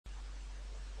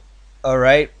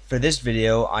Alright, for this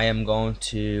video I am going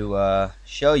to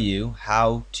show you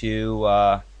how to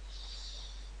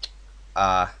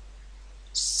uh,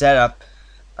 set up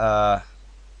uh,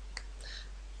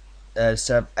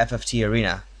 Setup FFT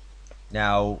Arena.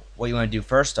 Now what you want to do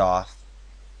first off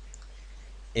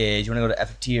is you want to go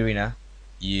to FFT Arena.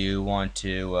 You want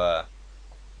to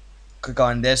click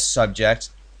on this subject,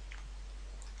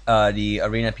 the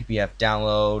Arena PPF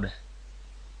download.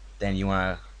 Then you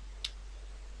want to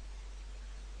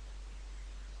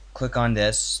click on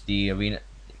this, the Arena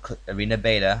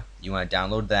Beta. You want to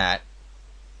download that.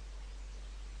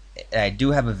 I do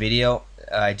have a video.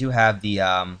 I do have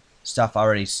the stuff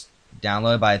already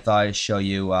downloaded, but I thought I'd show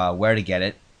you where to get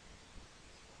it.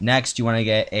 Next, you want to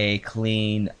get a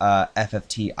clean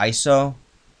FFT ISO.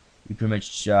 You pretty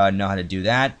much know how to do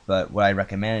that, but what I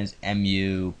recommend is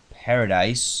MU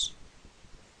Paradise.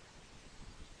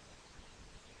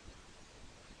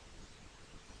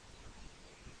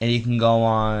 And you can go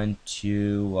on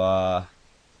to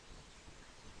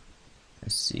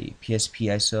let's see, PSP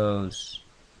ISOs.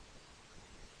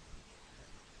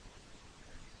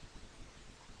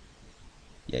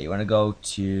 Yeah, you want to go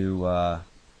to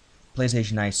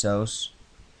PlayStation ISOs.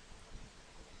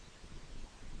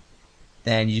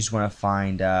 Then you just want to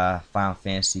find Final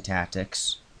Fantasy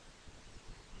Tactics.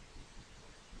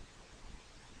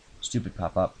 Stupid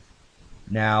pop-up.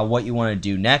 Now what you want to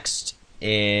do next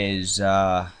is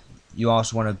you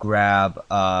also want to grab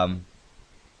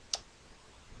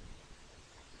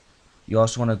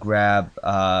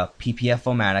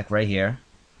PPF-O-Matic right here.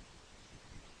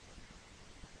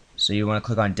 So you want to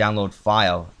click on download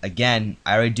file. Again,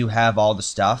 I already do have all the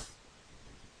stuff.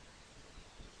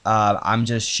 I'm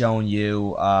just showing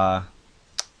you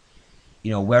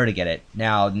where to get it.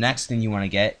 Now the next thing you want to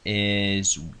get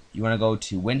is you want to go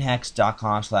to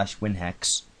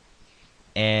winhex.com/winhex,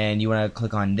 and you want to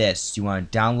click on this. You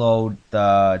want to download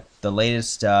the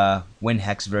latest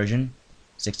WinHex version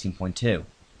 16.2.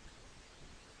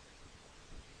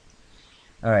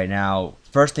 Alright, now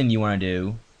first thing you want to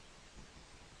do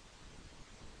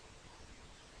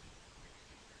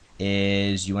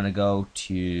is you want to go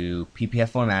to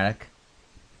PPF-O-Matic,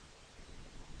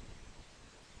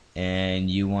 and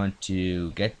you want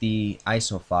to get the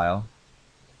ISO file,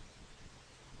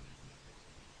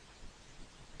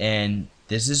 and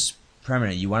this is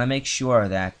permanent. You want to make sure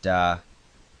that that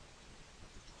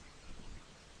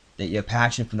you're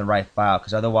patching from the right file,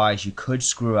 because otherwise you could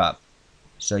screw up.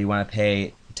 So you want to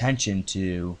pay attention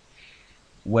to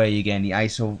where you're getting the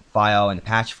ISO file and the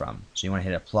patch from. So you want to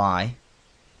hit apply.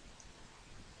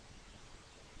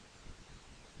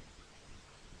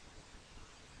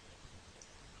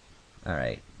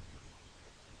 Alright,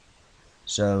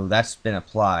 so that's been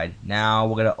applied. Now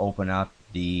we're going to open up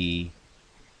the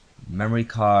memory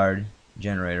card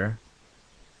generator.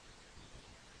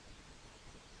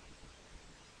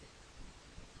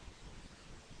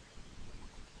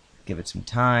 Give it some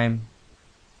time.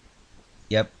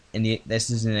 Yep, this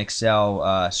is an Excel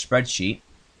spreadsheet.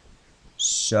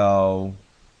 So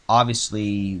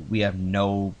obviously we have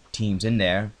no teams in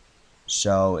there.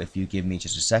 So if you give me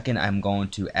just a second, I'm going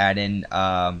to add in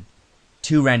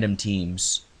 2 random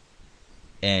teams,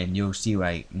 and you'll see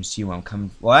where I'm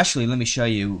coming. Well, actually, let me show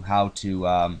you how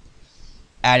to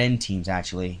add in teams.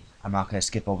 Actually, I'm not going to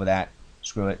skip over that.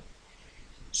 Screw it.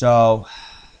 So,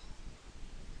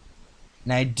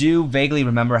 and I do vaguely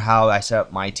remember how I set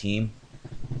up my team,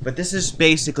 but this is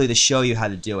basically to show you how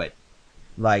to do it,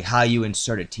 like how you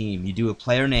insert a team. You do a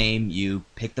player name, you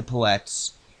pick the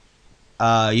palettes.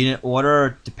 Unit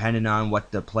order depending on what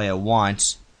the player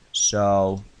wants.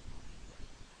 So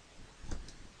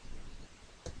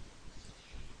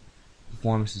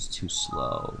performance is too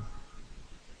slow.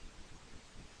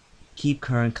 Keep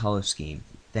current color scheme.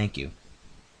 Thank you.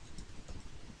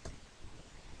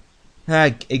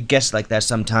 It gets like that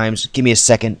sometimes. Give me a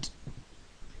second.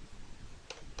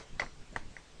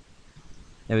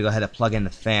 There we go. I had to plug in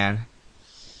the fan.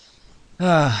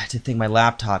 To think my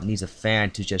laptop needs a fan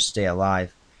to just stay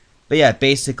alive. But yeah,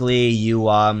 basically you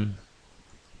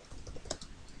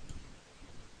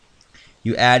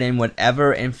add in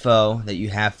whatever info that you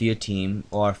have for your team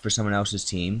or for someone else's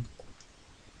team.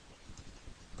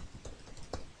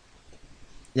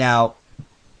 Now,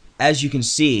 as you can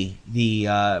see, the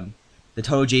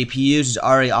total JPUs is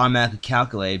already automatically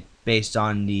calculated based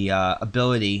on the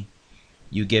ability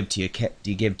you give to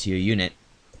your unit.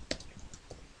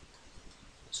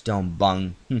 Stone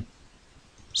bung.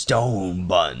 Stone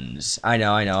buns. I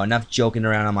know. Enough joking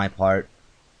around on my part.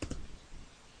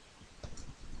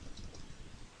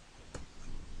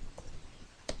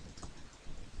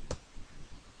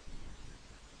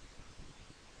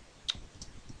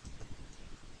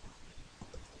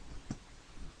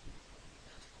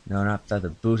 No, not the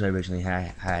boots I originally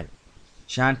had.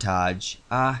 Chantage.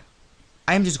 I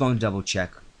am just going to double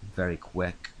check very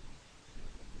quick.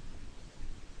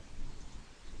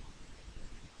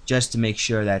 Just to make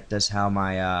sure that that's how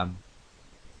my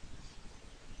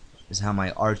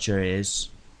archer is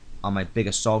on my big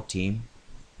assault team.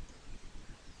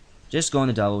 Just going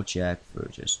to double check for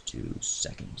just 2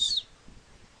 seconds.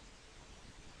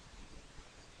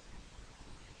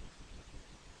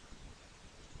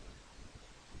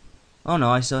 Oh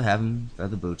no, I still have them for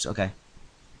the boots. Okay.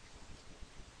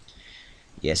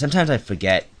 Yeah, sometimes I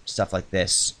forget stuff like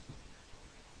this.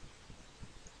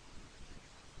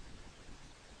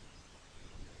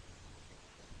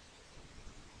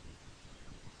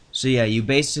 So yeah, you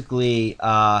basically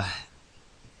add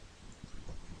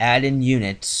in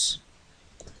units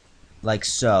like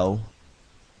so,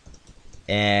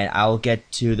 and I will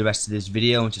get to the rest of this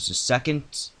video in just a second.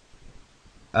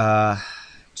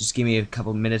 Just give me a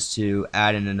couple minutes to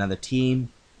add in another team,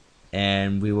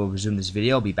 and we will resume this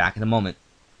video. I'll be back in a moment.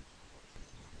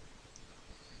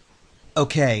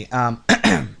 Okay, I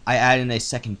added in a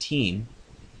second team.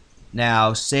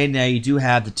 Now, say now you do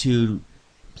have the 2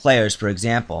 players, for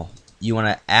example. You want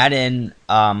to add in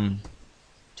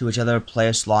to whichever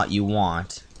player slot you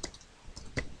want.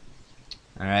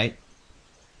 Alright.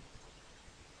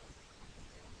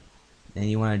 Then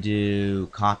you want to do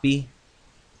copy.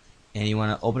 And you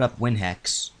want to open up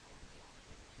WinHex.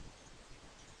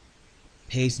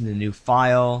 Paste in the new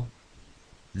file.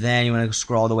 Then you want to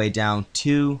scroll all the way down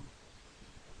to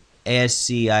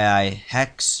ASCII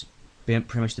hex,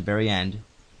 pretty much the very end.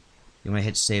 You want to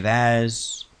hit save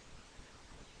as.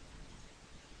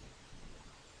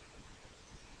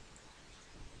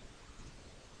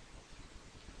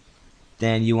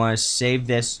 Then you want to save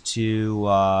this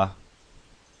to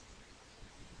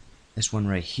this one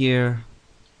right here.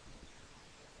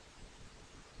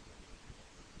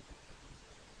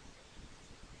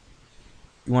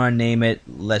 You want to name it,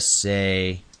 let's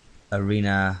say,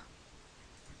 arena.gme.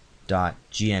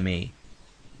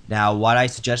 Now, why I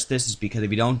suggest this is because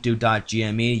if you don't do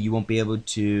 .gme, you won't be able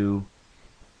to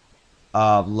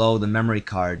load the memory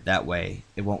card that way.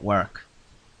 It won't work.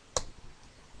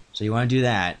 So you want to do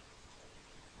that.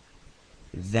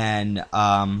 Then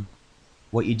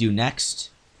what you do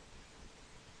next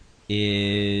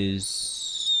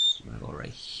is I'm gonna go right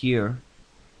here.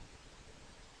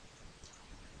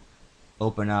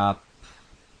 Open up,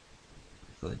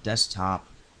 go to desktop.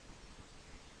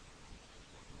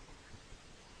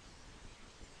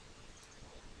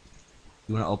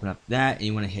 You want to open up that, and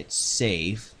you want to hit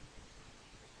save.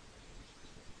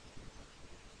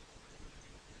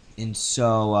 And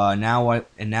so now what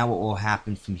will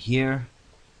happen from here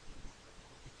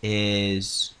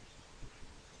is,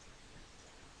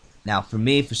 now for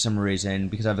me, for some reason,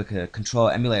 because I have a control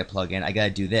emulator plugin, I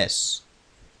gotta do this.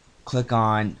 Click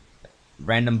on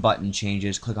random button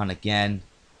changes, click on again,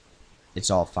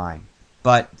 it's all fine.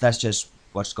 But that's just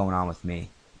what's going on with me.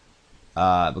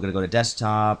 We're gonna go to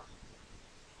desktop.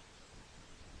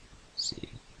 Let's see,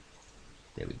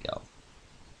 there we go.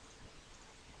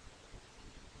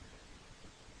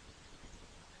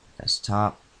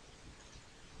 Desktop.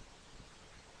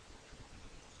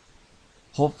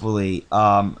 Hopefully,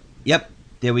 yep,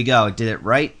 there we go. Did it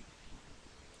right.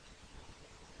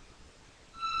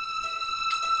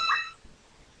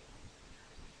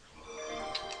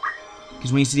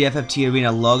 Because when you see the FFT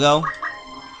Arena logo,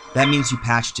 that means you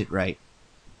patched it right.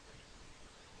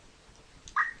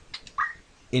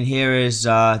 And here is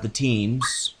the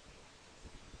teams.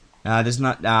 This is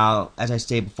not, as I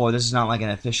stated before, this is not like an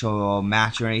official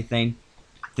match or anything.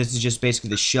 This is just basically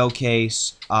the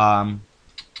showcase.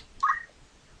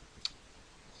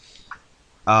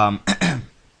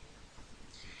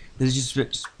 This is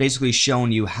just basically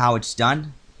showing you how it's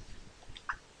done.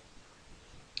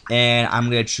 And I'm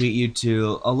going to treat you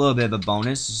to a little bit of a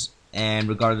bonus. And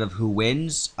regardless of who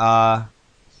wins,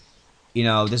 you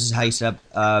know, this is how you set up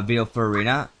a video for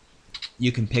Arena.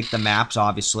 You can pick the maps,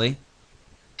 obviously.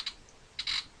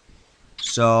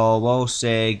 So we'll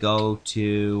say go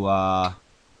to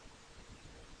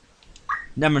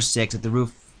number 6 at the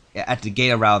roof, at the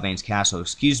gate of Ralvain's castle.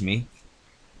 Excuse me.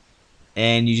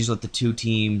 And you just let the 2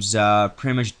 teams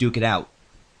pretty much duke it out.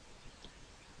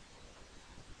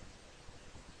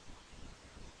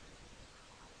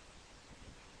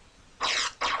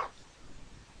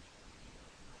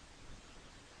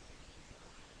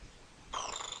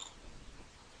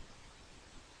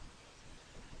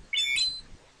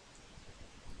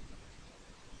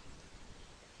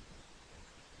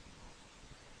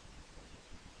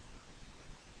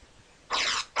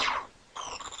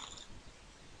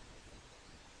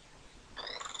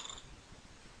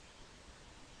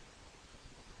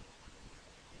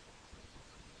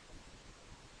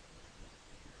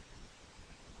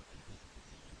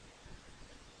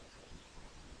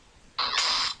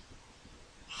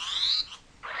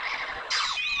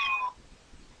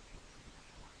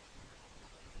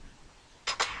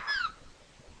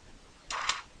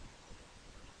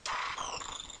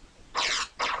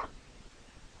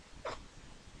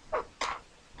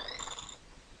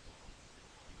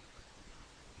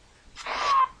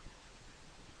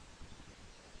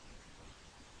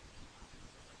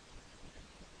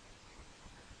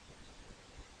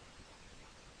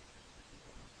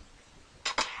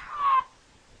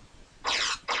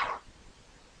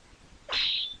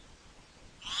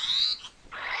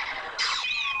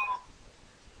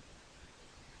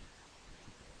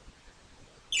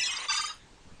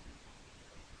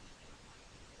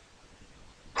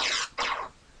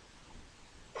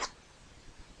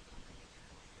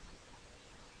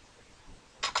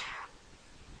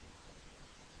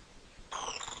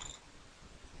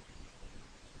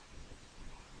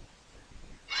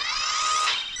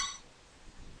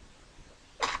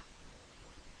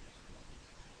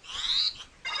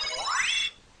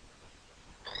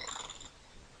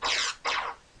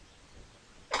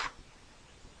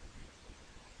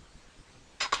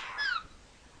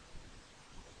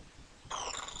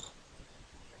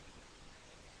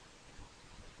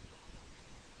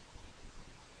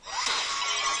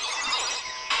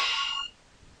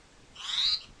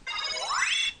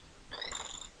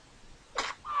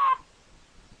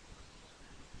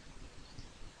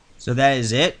 So that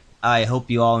is it. I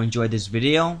hope you all enjoyed this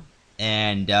video,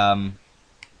 and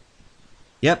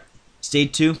yep, stay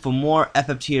tuned for more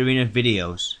FFT Arena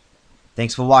videos.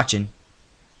 Thanks for watching.